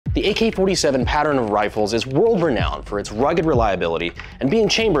The AK-47 pattern of rifles is world-renowned for its rugged reliability and being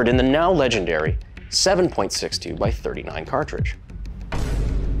chambered in the now legendary 7.62 by 39 cartridge.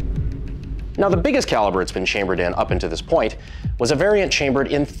 Now, the biggest caliber it's been chambered in up until this point was a variant chambered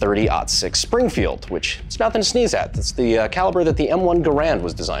in 30-06 Springfield, which is nothing to sneeze at. It's the caliber that the M1 Garand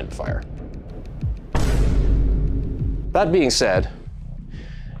was designed to fire. That being said,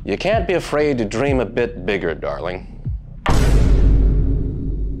 you can't be afraid to dream a bit bigger, darling.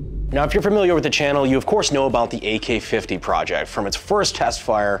 Now, if you're familiar with the channel, you of course know about the AK-50 project, from its first test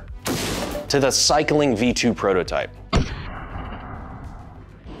fire to the cycling V2 prototype.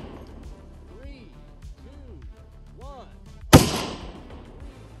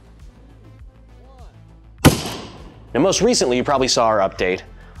 Now, most recently, you probably saw our update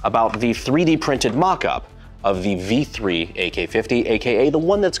about the 3D printed mock-up of the V3 AK-50, aka the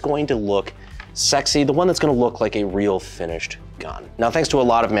one that's going to look sexy, the one that's going to look like a real finished gun. Now, thanks to a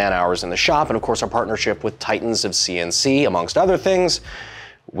lot of man hours in the shop and of course our partnership with Titans of CNC, amongst other things,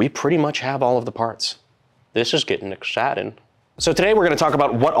 we pretty much have all of the parts. This is getting exciting. So today we're going to talk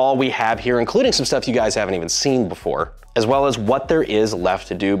about what all we have here, including some stuff you guys haven't even seen before, as well as what there is left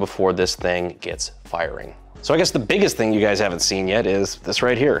to do before this thing gets firing. So I guess the biggest thing you guys haven't seen yet is this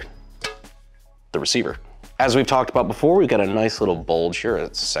right here, the receiver. As we've talked about before, we've got a nice little bulge here,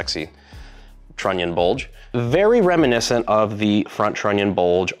 a sexy trunnion bulge. Very reminiscent of the front trunnion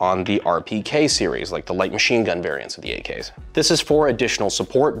bulge on the RPK series, like the light machine gun variants of the AKs. This is for additional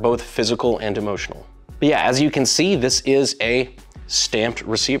support, both physical and emotional. But yeah, as you can see, this is a stamped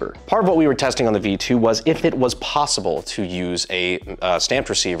receiver. Part of what we were testing on the V2 was if it was possible to use a stamped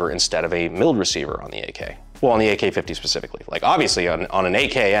receiver instead of a milled receiver on the AK. Well, on the AK-50 specifically. Like obviously on an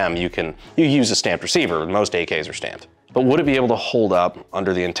AKM, you use a stamped receiver. Most AKs are stamped. But would it be able to hold up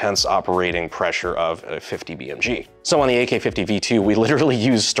under the intense operating pressure of a 50 BMG? So on the AK-50 V2, we literally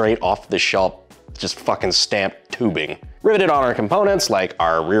used straight off the shelf, just fucking stamped tubing. Riveted on our components like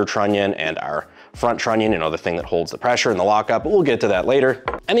our rear trunnion and our front trunnion, you know, the thing that holds the pressure and the lockup, but we'll get to that later.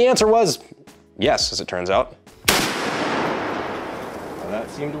 And the answer was yes, as it turns out. That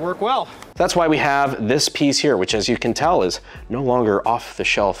seemed to work well. That's why we have this piece here, which as you can tell is no longer off the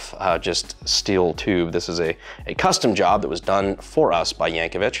shelf, just steel tube. This is a custom job that was done for us by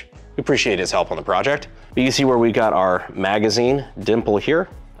Yankovic. We appreciate his help on the project. But you can see where we got our magazine dimple here.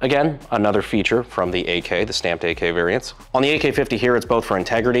 Again, another feature from the AK, the stamped AK variants. On the AK-50 here, it's both for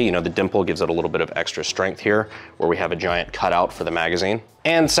integrity. You know, the dimple gives it a little bit of extra strength here, where we have a giant cutout for the magazine.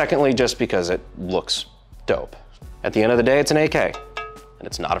 And secondly, just because it looks dope. At the end of the day, it's an AK. And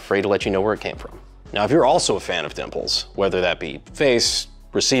it's not afraid to let you know where it came from. Now, if you're also a fan of dimples, whether that be face,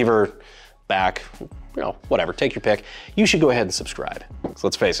 receiver, back, you know, whatever, take your pick, you should go ahead and subscribe. So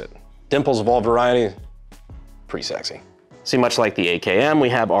let's face it, dimples of all variety, pretty sexy. See, much like the AKM, we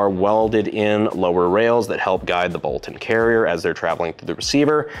have our welded in lower rails that help guide the bolt and carrier as they're traveling through the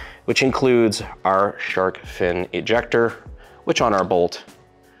receiver, which includes our shark fin ejector, which on our bolt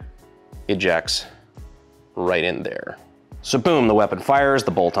ejects right in there. So boom, the weapon fires, the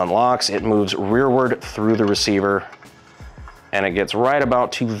bolt unlocks, it moves rearward through the receiver, and it gets right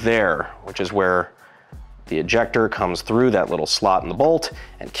about to there, which is where the ejector comes through that little slot in the bolt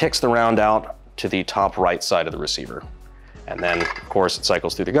and kicks the round out to the top right side of the receiver. And then, of course, it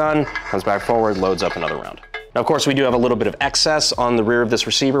cycles through the gun, comes back forward, loads up another round. Now, of course, we do have a little bit of excess on the rear of this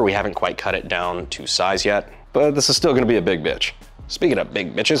receiver. We haven't quite cut it down to size yet, but this is still gonna be a big bitch. Speaking of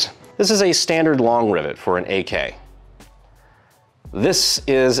big bitches, this is a standard long rivet for an AK. This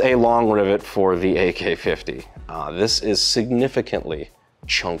is a long rivet for the AK-50. This is significantly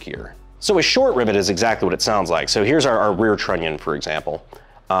chunkier. So a short rivet is exactly what it sounds like. So here's our rear trunnion, for example.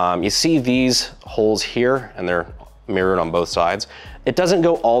 You see these holes here, and they're mirrored on both sides. It doesn't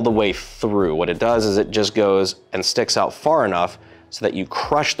go all the way through. What it does is it just goes and sticks out far enough so that you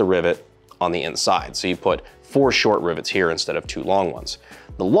crush the rivet on the inside. So you put 4 short rivets here instead of 2 long ones.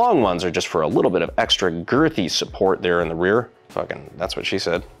 The long ones are just for a little bit of extra girthy support there in the rear. Fucking, that's what she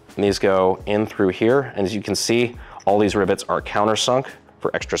said. And these go in through here, and as you can see, all these rivets are countersunk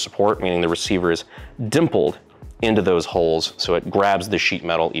for extra support, meaning the receiver is dimpled into those holes, so it grabs the sheet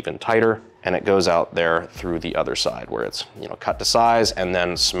metal even tighter, and it goes out there through the other side where it's, you know, cut to size and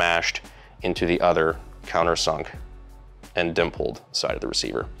then smashed into the other countersunk and dimpled side of the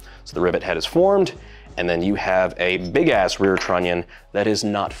receiver. So the rivet head is formed, and then you have a big ass rear trunnion that is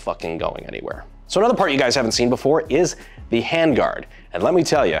not fucking going anywhere. So another part you guys haven't seen before is the handguard. And let me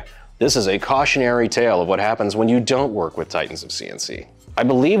tell you, this is a cautionary tale of what happens when you don't work with Titans of CNC. I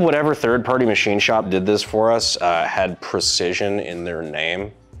believe whatever third-party machine shop did this for us had precision in their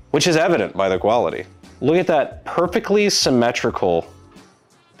name, which is evident by the quality. Look at that perfectly symmetrical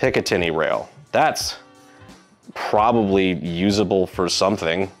Picatinny rail. That's probably usable for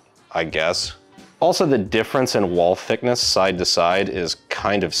something, I guess. Also, the difference in wall thickness side to side is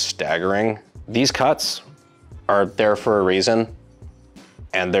kind of staggering. These cuts are there for a reason,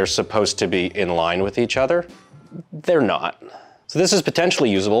 and they're supposed to be in line with each other. They're not. So this is potentially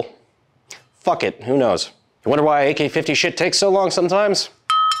usable. Fuck it, who knows? You wonder why AK-50 shit takes so long sometimes?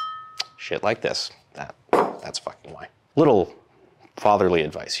 Shit like this. That's fucking why. Little fatherly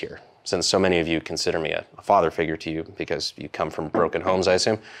advice here, since so many of you consider me a father figure to you because you come from broken homes, I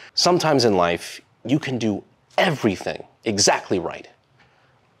assume. Sometimes in life, you can do everything exactly right.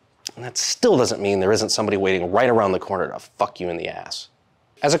 And that still doesn't mean there isn't somebody waiting right around the corner to fuck you in the ass.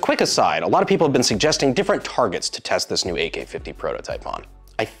 As a quick aside, a lot of people have been suggesting different targets to test this new AK-50 prototype on.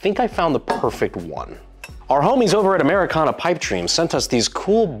 I think I found the perfect one. Our homies over at Americana Pipe Dream sent us these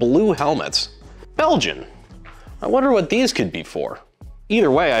cool blue helmets. Belgian. I wonder what these could be for. Either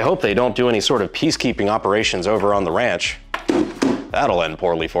way, I hope they don't do any sort of peacekeeping operations over on the ranch. That'll end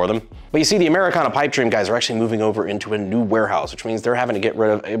poorly for them. But you see, the Americana Pipe Dream guys are actually moving over into a new warehouse, which means they're having to get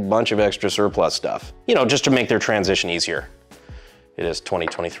rid of a bunch of extra surplus stuff. You know, just to make their transition easier. It is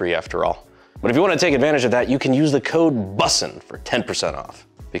 2023 after all. But if you want to take advantage of that, you can use the code BUSSIN for 10% off,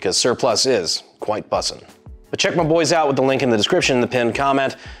 because surplus is quite bussin'. But check my boys out with the link in the description and the pinned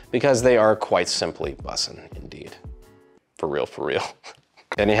comment, because they are quite simply bussin' indeed. For real, for real.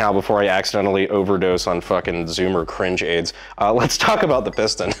 Anyhow, before I accidentally overdose on fucking Zoomer cringe aids, let's talk about the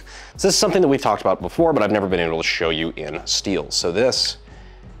piston. So this is something that we've talked about before, but I've never been able to show you in steel. So this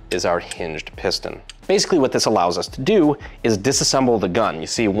is our hinged piston. Basically what this allows us to do is disassemble the gun. You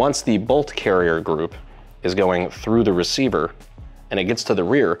see, once the bolt carrier group is going through the receiver and it gets to the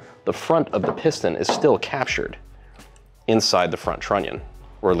rear, the front of the piston is still captured inside the front trunnion,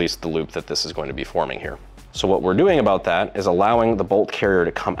 or at least the loop that this is going to be forming here. So what we're doing about that is allowing the bolt carrier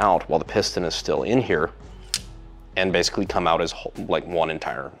to come out while the piston is still in here and basically come out as like one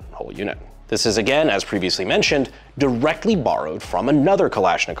entire whole unit. This is, again, as previously mentioned, directly borrowed from another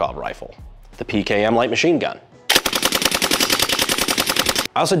Kalashnikov rifle, the PKM light machine gun.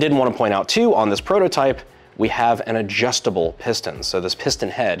 I also did want to point out too, on this prototype, we have an adjustable piston. So this piston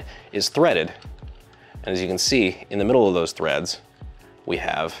head is threaded. And as you can see, in the middle of those threads, we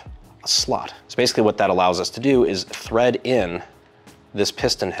have a slot. So basically what that allows us to do is thread in this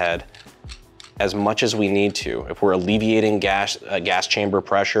piston head as much as we need to. If we're alleviating gas chamber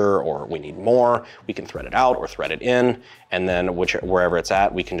pressure, or we need more, we can thread it out or thread it in, and then wherever it's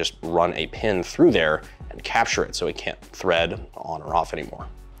at, we can just run a pin through there and capture it so it can't thread on or off anymore.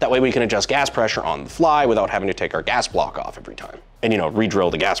 That way we can adjust gas pressure on the fly without having to take our gas block off every time. And, you know,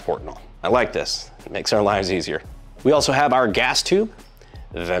 re-drill the gas port and all. I like this. It makes our lives easier. We also have our gas tube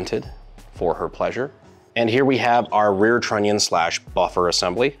vented for her pleasure. And here we have our rear trunnion / buffer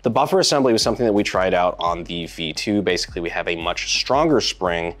assembly. The buffer assembly was something that we tried out on the V2. Basically, we have a much stronger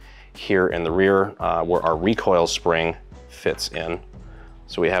spring here in the rear where our recoil spring fits in.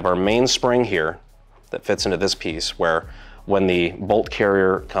 So we have our main spring here that fits into this piece, where when the bolt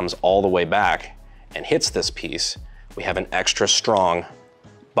carrier comes all the way back and hits this piece, we have an extra strong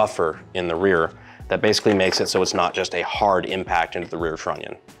buffer in the rear that basically makes it so it's not just a hard impact into the rear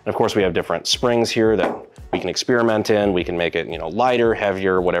trunnion. And of course, we have different springs here that we can experiment in. We can make it, you know, lighter,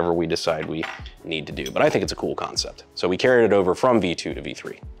 heavier, whatever we decide we need to do. But I think it's a cool concept. So we carried it over from V2 to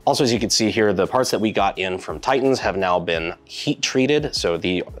V3. Also, as you can see here, the parts that we got in from Titans have now been heat treated, so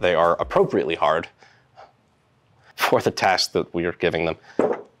they are appropriately hard for the task that we are giving them.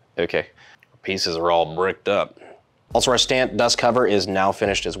 Okay, pieces are all bricked up. Also, our stamp dust cover is now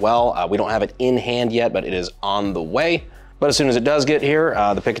finished as well. We don't have it in hand yet, but it is on the way. But as soon as it does get here,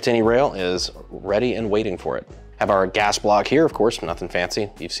 the Picatinny rail is ready and waiting for it. Have our gas block here, of course, nothing fancy.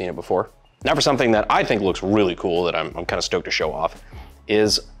 You've seen it before. Now for something that I think looks really cool that I'm kind of stoked to show off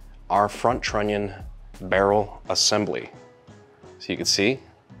is our front trunnion barrel assembly. So you can see,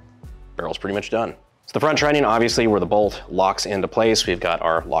 barrel's pretty much done. So the front trunnion, obviously, where the bolt locks into place, we've got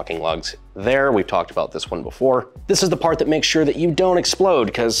our locking lugs there. We've talked about this one before. This is the part that makes sure that you don't explode,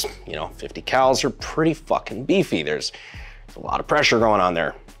 because, you know, 50 cals are pretty fucking beefy. There's a lot of pressure going on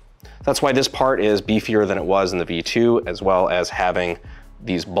there. That's why this part is beefier than it was in the V2, as well as having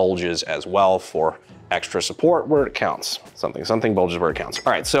these bulges as well for extra support where it counts. Something bulges where it counts.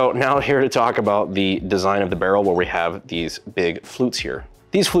 All right, so now here to talk about the design of the barrel, where we have these big flutes here.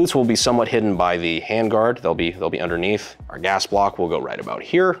 These flutes will be somewhat hidden by the handguard. They'll be underneath. Our gas block will go right about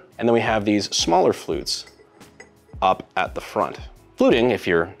here. And then we have these smaller flutes up at the front. Fluting, if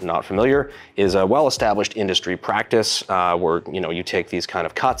you're not familiar, is a well-established industry practice where, you know, you take these kind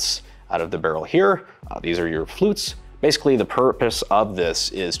of cuts out of the barrel here. These are your flutes, Basically, the purpose of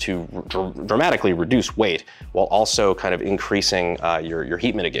this is to dramatically reduce weight while also kind of increasing your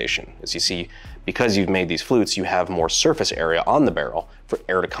heat mitigation. As you see, because you've made these flutes, you have more surface area on the barrel for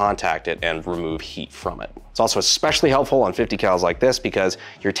air to contact it and remove heat from it. It's also especially helpful on 50 cals like this because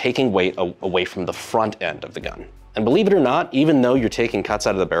you're taking weight away from the front end of the gun. And believe it or not, even though you're taking cuts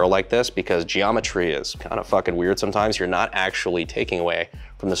out of the barrel like this, because geometry is kind of fucking weird sometimes, you're not actually taking away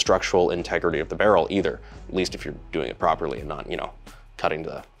from the structural integrity of the barrel either. At least if you're doing it properly and not, you know, cutting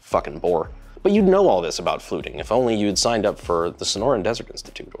the fucking bore. But you'd know all this about fluting if only you'd signed up for the Sonoran Desert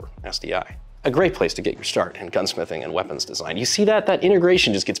Institute, or SDI. A great place to get your start in gunsmithing and weapons design. You see that? That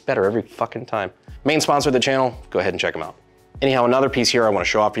integration just gets better every fucking time. Main sponsor of the channel, go ahead and check them out. Anyhow, another piece here I want to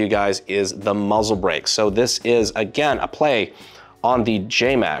show off for you guys is the muzzle brake. So this is, again, a play on the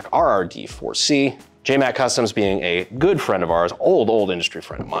JMac RRD4C. JMac Customs being a good friend of ours, old industry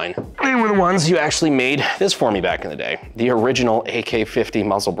friend of mine. They were the ones who actually made this for me back in the day. The original AK-50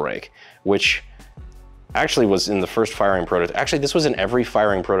 muzzle brake, which actually was in the first firing prototype. Actually, this was in every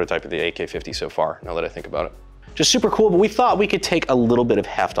firing prototype of the AK-50 so far, now that I think about it. Just super cool, but we thought we could take a little bit of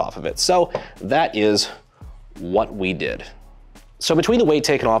heft off of it. So that is what we did. So between the weight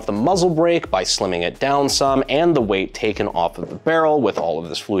taken off the muzzle brake by slimming it down some and the weight taken off of the barrel with all of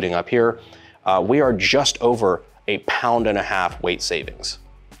this fluting up here, we are just over 1.5 pounds weight savings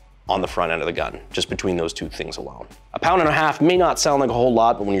on the front end of the gun, just between those two things alone. 1.5 pounds may not sound like a whole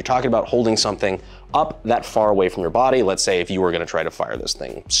lot, but when you're talking about holding something up that far away from your body, let's say if you were gonna try to fire this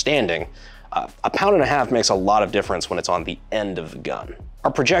thing standing, 1.5 pounds makes a lot of difference when it's on the end of the gun.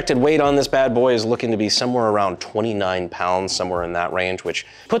 Our projected weight on this bad boy is looking to be somewhere around 29 pounds, somewhere in that range, which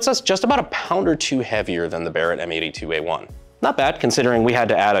puts us just about 1 pound or 2 heavier than the Barrett M82A1. Not bad, considering we had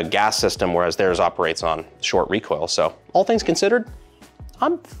to add a gas system, whereas theirs operates on short recoil. So all things considered,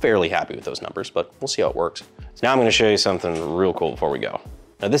 I'm fairly happy with those numbers, but we'll see how it works. So now I'm gonna show you something real cool before we go.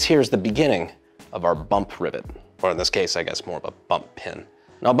 Now this here is the beginning of our bump rivet, or in this case, I guess more of a bump pin.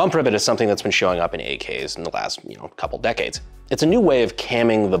 Now, bump rivet is something that's been showing up in AKs in the last, couple decades. It's a new way of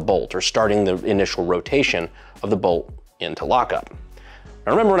camming the bolt or starting the initial rotation of the bolt into lockup.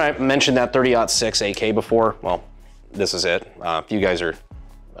 Now, remember when I mentioned that 30-06 AK before? Well, this is it. If you guys are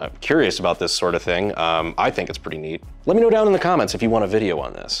curious about this sort of thing, I think it's pretty neat. Let me know down in the comments if you want a video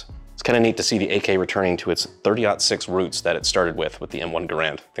on this. It's kind of neat to see the AK returning to its 30-06 roots that it started with the M1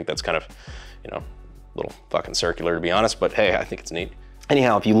 Garand. I think that's kind of, a little fucking circular to be honest, but hey, I think it's neat.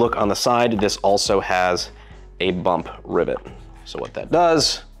 Anyhow, if you look on the side, this also has a bump rivet. So what that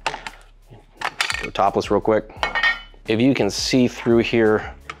does, go topless real quick. If you can see through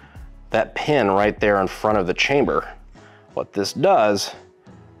here, that pin right there in front of the chamber, what this does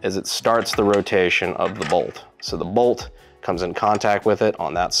is it starts the rotation of the bolt. So the bolt comes in contact with it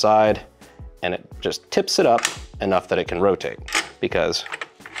on that side, and it just tips it up enough that it can rotate. Because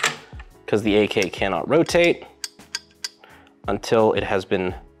the AK cannot rotate until it has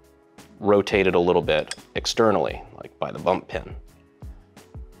been rotated a little bit externally, like by the bump pin.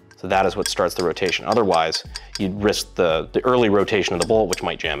 So that is what starts the rotation. Otherwise, you'd risk the early rotation of the bolt, which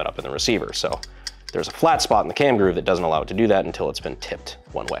might jam it up in the receiver. So there's a flat spot in the cam groove that doesn't allow it to do that until it's been tipped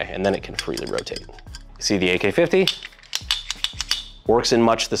one way, and then it can freely rotate. You see the AK-50 works in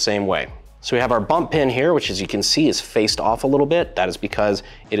much the same way. So we have our bump pin here, which as you can see is faced off a little bit. That is because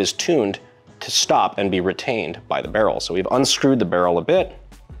it is tuned to stop and be retained by the barrel. So we've unscrewed the barrel a bit.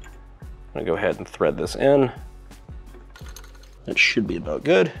 I'm gonna go ahead and thread this in. That should be about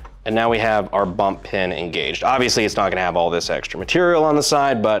good. And now we have our bump pin engaged. Obviously it's not gonna have all this extra material on the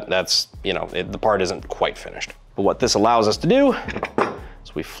side, but that's, the part isn't quite finished. But what this allows us to do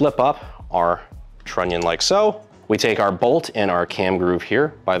is we flip up our trunnion like so. We take our bolt and our cam groove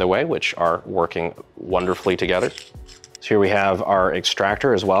here, by the way, which are working wonderfully together. So here we have our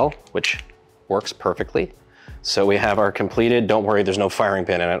extractor as well, which works perfectly. So we have our completed, don't worry, there's no firing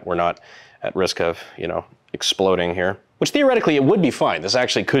pin in it. We're not at risk of, exploding here, which theoretically it would be fine. This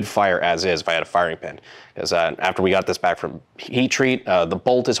actually could fire as is if I had a firing pin. Because after we got this back from heat treat, the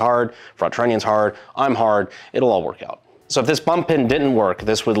bolt is hard, front trunnion's hard, I'm hard, it'll all work out. So if this bump pin didn't work,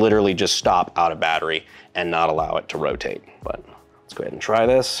 this would literally just stop out of battery and not allow it to rotate. But let's go ahead and try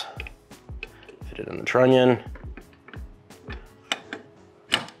this. Fit it in the trunnion.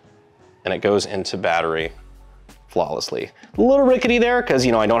 And it goes into battery flawlessly. A little rickety there because,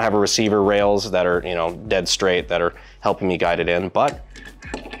 I don't have a receiver rails that are, dead straight that are helping me guide it in, but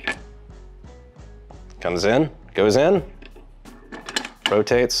comes in, goes in,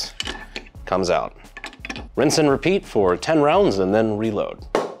 rotates, comes out. Rinse and repeat for 10 rounds and then reload.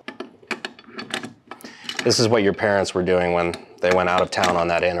 This is what your parents were doing when they went out of town on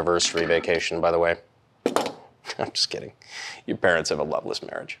that anniversary vacation, by the way. I'm just kidding. Your parents have a loveless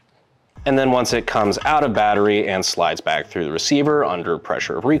marriage. And then once it comes out of battery and slides back through the receiver under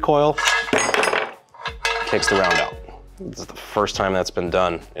pressure of recoil, kicks the round out. This is the first time that's been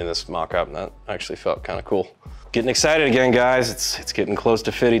done in this mock-up, and that actually felt kind of cool. Getting excited again, guys. It's getting close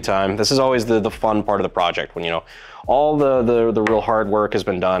to fitty time. This is always the fun part of the project, when, you know, all the real hard work has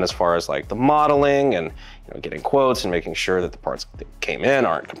been done as far as like the modeling and, you know, getting quotes and making sure that the parts that came in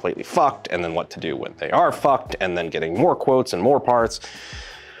aren't completely fucked, and then what to do when they are fucked, and then getting more quotes and more parts.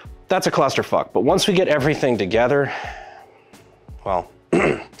 That's a clusterfuck. But once we get everything together, well,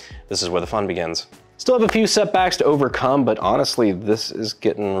 this is where the fun begins. Still have a few setbacks to overcome, but honestly, this is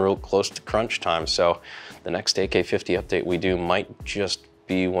getting real close to crunch time. So the next AK-50 update we do might just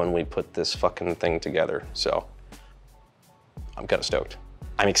be when we put this fucking thing together. So I'm kind of stoked.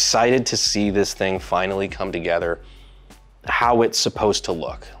 I'm excited to see this thing finally come together, how it's supposed to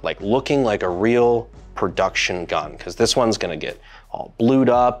look, like looking like a real production gun, because this one's gonna get all blued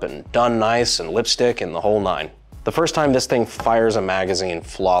up and done nice and lipstick and the whole nine. The first time this thing fires a magazine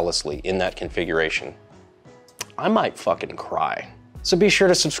flawlessly in that configuration, I might fucking cry. So be sure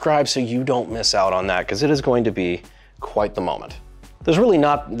to subscribe so you don't miss out on that, because it is going to be quite the moment. There's really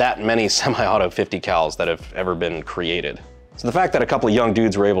not that many semi-auto 50 cals that have ever been created. So the fact that a couple of young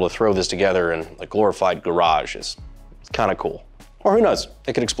dudes were able to throw this together in a glorified garage is kind of cool. Or who knows,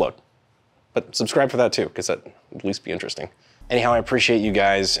 it could explode. But subscribe for that too, because that'd at least be interesting. Anyhow, I appreciate you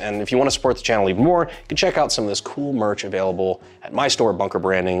guys, and if you want to support the channel even more, you can check out some of this cool merch available at my store, Bunker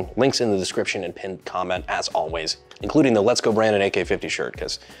Branding. Links in the description and pinned comment, as always, including the Let's Go Brandon AK-50 shirt,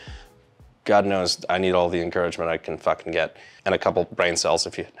 because God knows I need all the encouragement I can fucking get, and a couple brain cells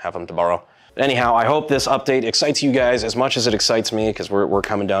if you have them to borrow. But anyhow, I hope this update excites you guys as much as it excites me, because we're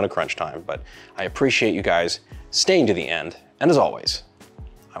coming down to crunch time. But I appreciate you guys staying to the end, and as always,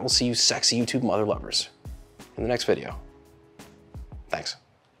 I will see you sexy YouTube mother lovers in the next video. Thanks.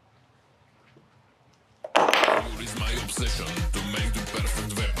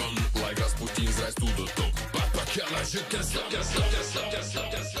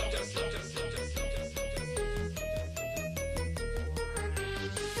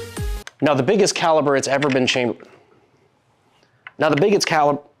 Now the biggest caliber it's ever been chambered. Now the biggest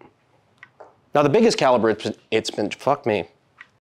caliber it's been, fuck me.